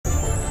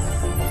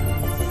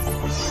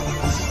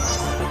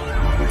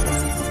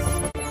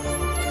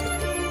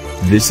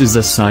This is a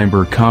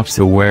Cyber Cops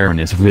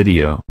Awareness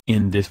video.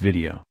 In this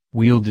video,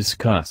 we'll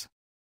discuss: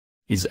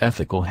 is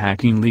ethical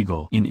hacking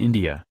legal in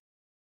India?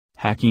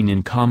 Hacking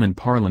in common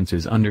parlance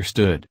is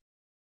understood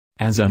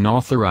as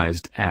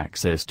unauthorized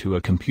access to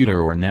a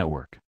computer or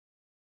network.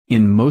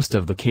 In most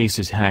of the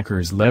cases,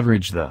 hackers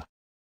leverage the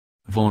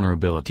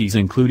vulnerabilities,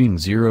 including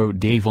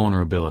zero-day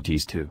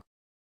vulnerabilities, to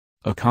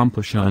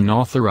accomplish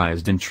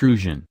unauthorized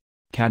intrusion.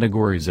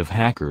 Categories of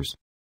hackers.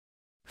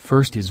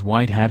 First is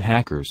white hat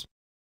hackers.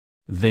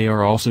 They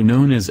are also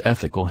known as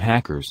ethical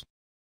hackers.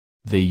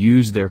 They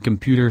use their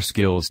computer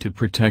skills to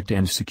protect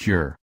and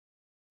secure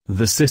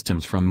the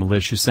systems from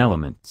malicious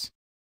elements.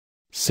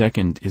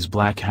 Second is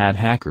black hat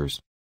hackers.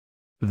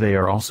 They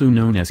are also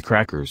known as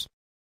crackers.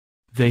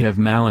 They have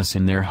malice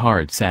in their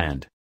hearts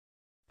and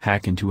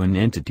hack into an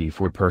entity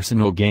for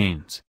personal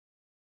gains.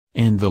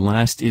 And the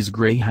last is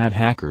gray hat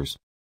hackers.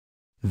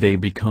 They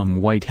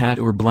become white hat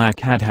or black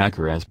hat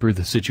hacker as per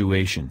the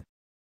situation.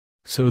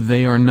 So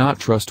they are not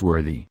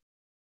trustworthy.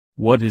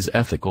 What is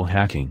ethical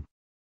hacking?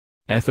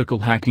 Ethical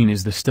hacking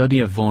is the study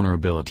of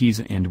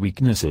vulnerabilities and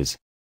weaknesses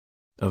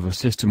of a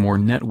system or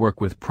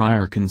network with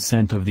prior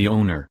consent of the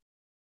owner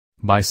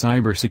by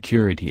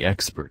cybersecurity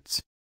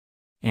experts.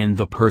 And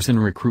the person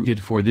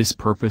recruited for this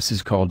purpose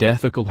is called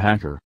ethical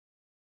hacker.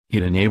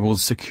 It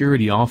enables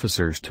security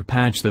officers to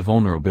patch the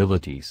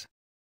vulnerabilities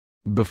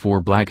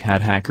before black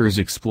hat hackers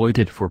exploit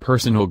it for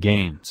personal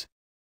gains.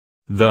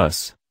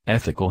 Thus,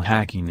 ethical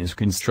hacking is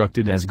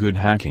constructed as good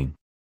hacking.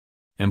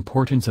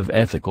 Importance of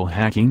ethical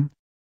hacking?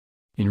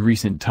 In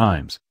recent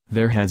times,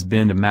 there has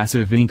been a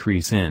massive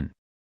increase in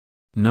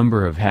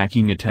number of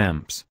hacking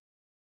attempts.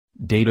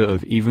 Data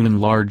of even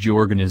large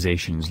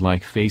organizations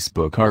like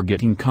Facebook are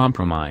getting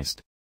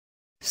compromised,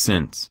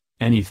 since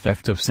any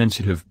theft of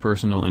sensitive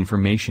personal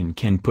information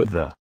can put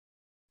the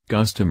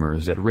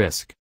customers at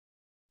risk.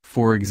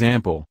 For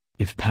example,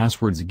 if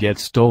passwords get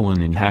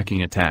stolen in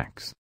hacking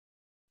attacks,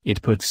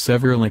 it puts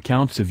several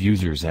accounts of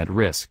users at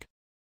risk.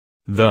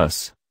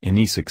 Thus,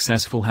 any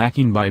successful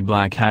hacking by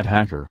black hat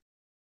hacker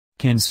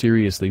can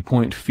seriously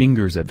point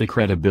fingers at the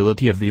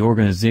credibility of the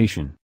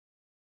organization.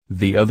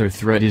 The other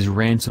threat is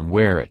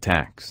ransomware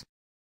attacks.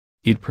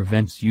 It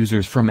prevents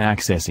users from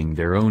accessing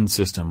their own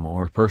system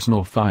or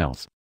personal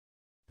files.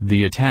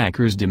 The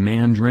attackers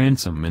demand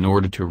ransom in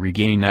order to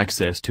regain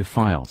access to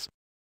files.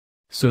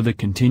 So the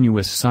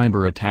continuous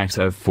cyber attacks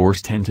have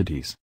forced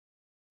entities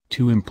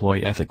to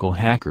employ ethical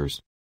hackers.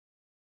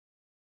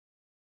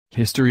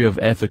 History of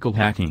ethical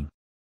hacking.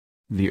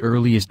 The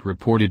earliest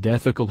reported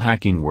ethical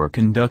hacking were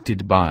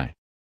conducted by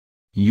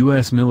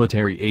U.S.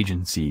 military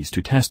agencies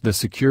to test the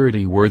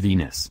security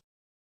worthiness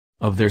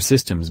of their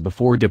systems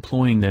before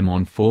deploying them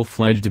on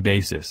full-fledged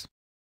basis.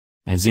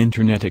 As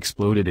Internet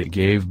exploded, it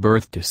gave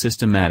birth to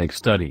systematic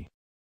study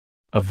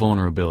of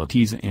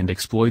vulnerabilities and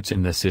exploits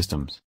in the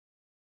systems.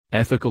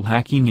 Ethical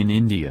hacking in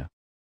India.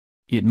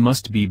 It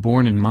must be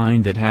borne in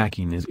mind that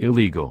hacking is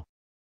illegal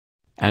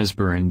as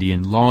per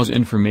Indian law's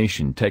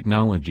Information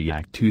Technology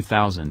Act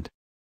 2000.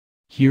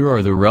 Here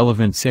are the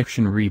relevant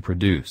section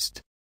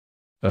reproduced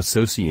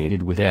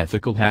associated with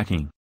ethical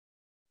hacking.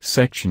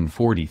 Section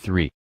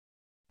 43.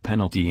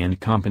 Penalty and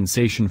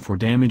compensation for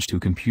damage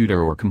to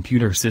computer or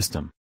computer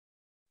system.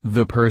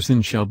 The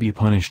person shall be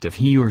punished if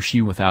he or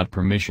she, without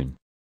permission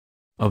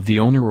of the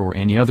owner or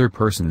any other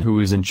person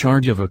who is in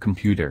charge of a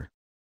computer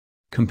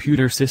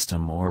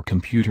system or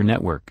computer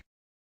network,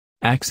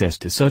 access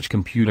to such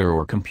computer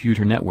or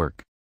computer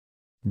network,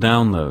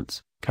 downloads,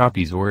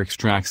 copies or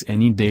extracts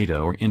any data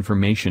or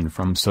information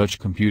from such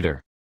computer,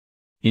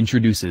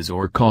 introduces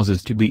or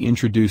causes to be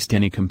introduced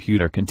any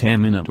computer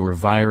contaminant or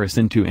virus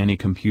into any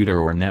computer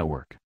or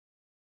network,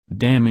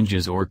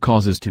 damages or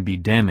causes to be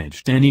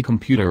damaged any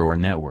computer or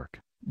network,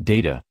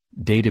 data,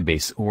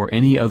 database or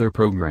any other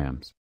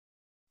programs,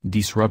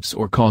 disrupts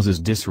or causes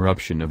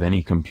disruption of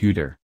any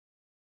computer,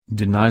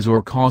 denies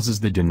or causes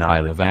the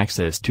denial of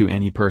access to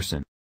any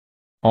person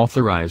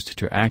authorized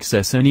to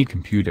access any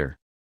computer,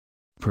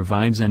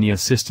 provides any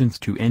assistance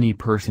to any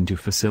person to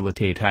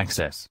facilitate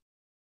access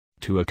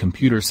to a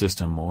computer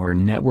system or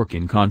network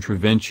in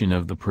contravention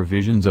of the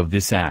provisions of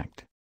this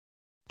act,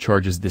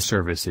 charges the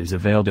services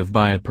availed of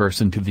by a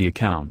person to the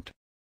account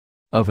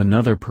of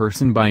another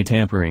person by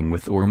tampering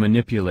with or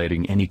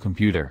manipulating any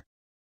computer,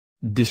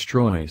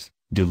 destroys,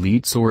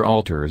 deletes or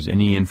alters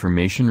any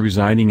information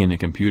residing in a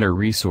computer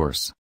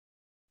resource,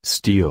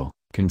 steal,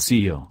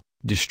 conceal,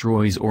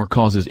 destroys or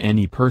causes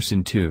any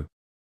person to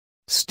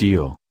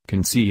steal,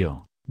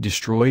 conceal,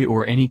 destroy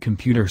or any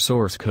computer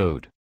source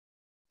code.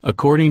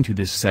 According to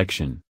this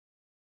section,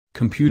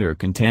 computer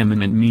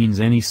contaminant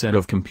means any set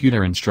of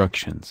computer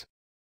instructions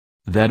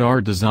that are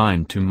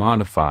designed to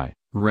modify,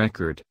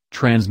 record,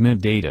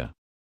 transmit data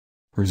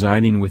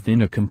residing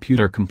within a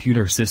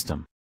computer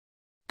system.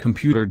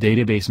 Computer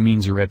database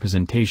means a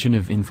representation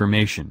of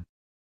information,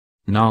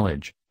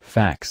 knowledge,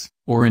 facts,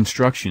 or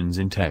instructions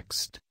in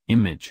text,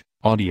 image,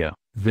 audio,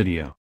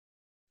 video.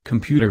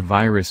 Computer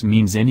virus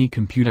means any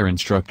computer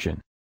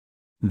instruction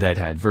that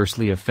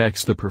adversely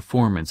affects the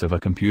performance of a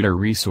computer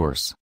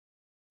resource.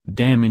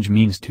 Damage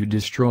means to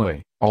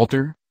destroy,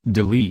 alter,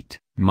 delete,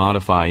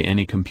 modify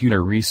any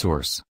computer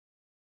resource.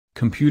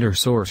 Computer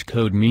source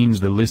code means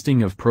the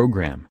listing of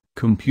program,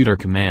 computer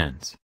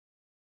commands.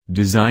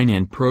 Design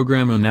and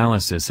program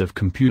analysis of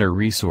computer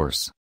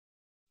resource.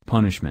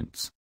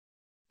 Punishments.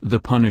 The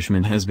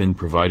punishment has been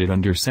provided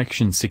under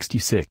Section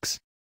 66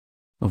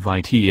 of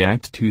IT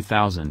Act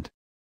 2000.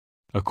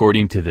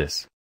 According to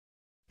this,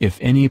 if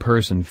any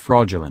person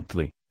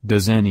fraudulently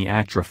does any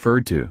act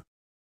referred to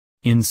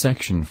in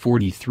Section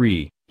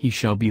 43, he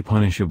shall be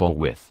punishable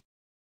with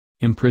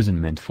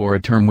imprisonment for a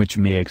term which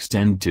may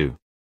extend to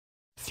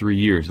 3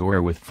 years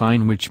or with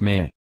fine which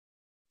may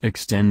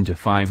extend to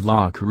 5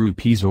 lakh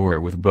rupees or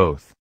with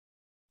both.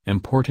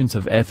 Importance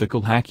of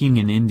ethical hacking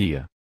in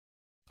India.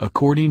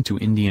 According to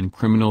Indian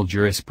criminal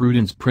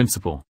jurisprudence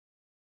principle,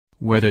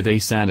 whether they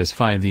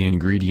satisfy the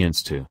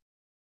ingredients to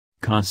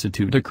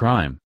constitute a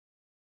crime.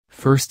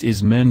 First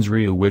is mens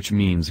rea, which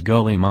means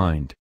gully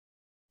mind.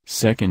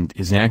 Second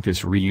is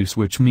actus reus,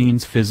 which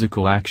means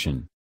physical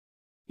action.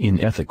 In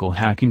ethical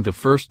hacking, the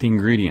first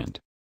ingredient,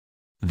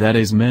 that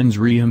is mens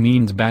rea,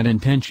 means bad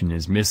intention,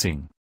 is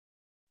missing.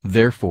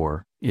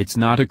 Therefore, it's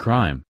not a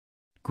crime.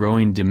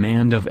 Growing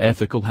demand of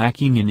ethical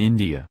hacking in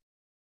India.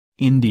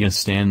 India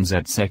stands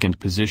at second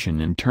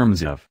position in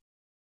terms of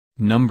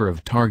number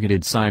of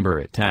targeted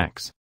cyber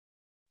attacks.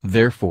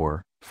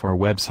 Therefore, for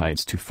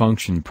websites to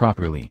function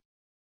properly,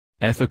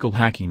 ethical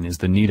hacking is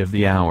the need of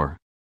the hour.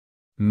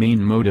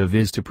 Main motive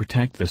is to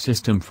protect the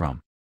system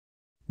from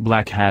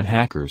black hat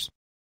hackers.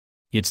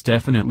 It's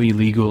definitely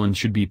legal and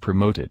should be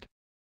promoted.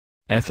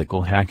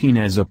 Ethical hacking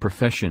as a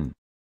profession.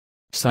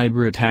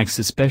 Cyber attacks,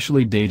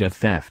 especially data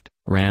theft,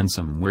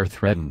 ransomware,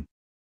 threaten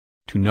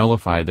to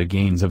nullify the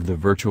gains of the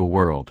virtual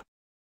world.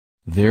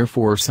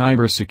 Therefore,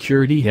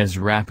 cybersecurity has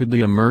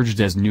rapidly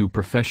emerged as new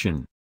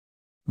profession.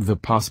 The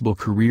possible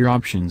career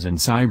options in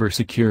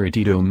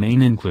cybersecurity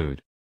domain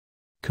include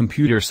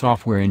computer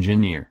software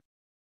engineer,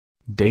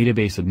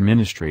 database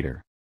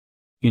administrator,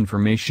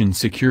 information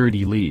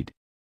security lead,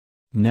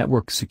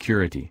 network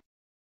security,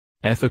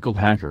 ethical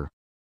hacker,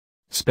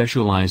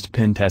 specialized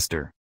pen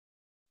tester,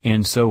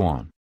 and so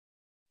on.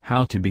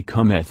 How to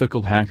become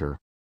ethical hacker?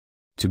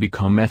 To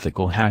become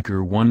ethical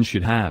hacker, one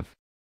should have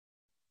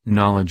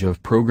knowledge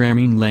of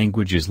programming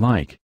languages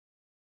like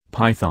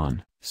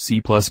Python, C++,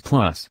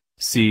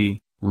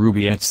 C,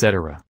 Ruby,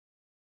 etc.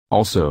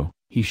 Also,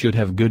 he should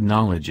have good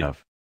knowledge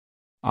of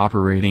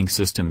operating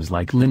systems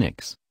like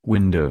Linux,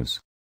 Windows.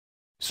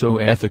 So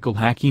ethical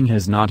hacking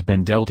has not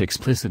been dealt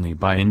explicitly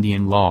by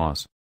Indian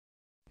laws.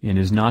 It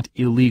is not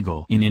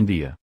illegal in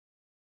India.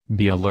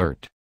 Be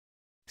alert.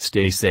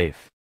 Stay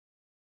safe.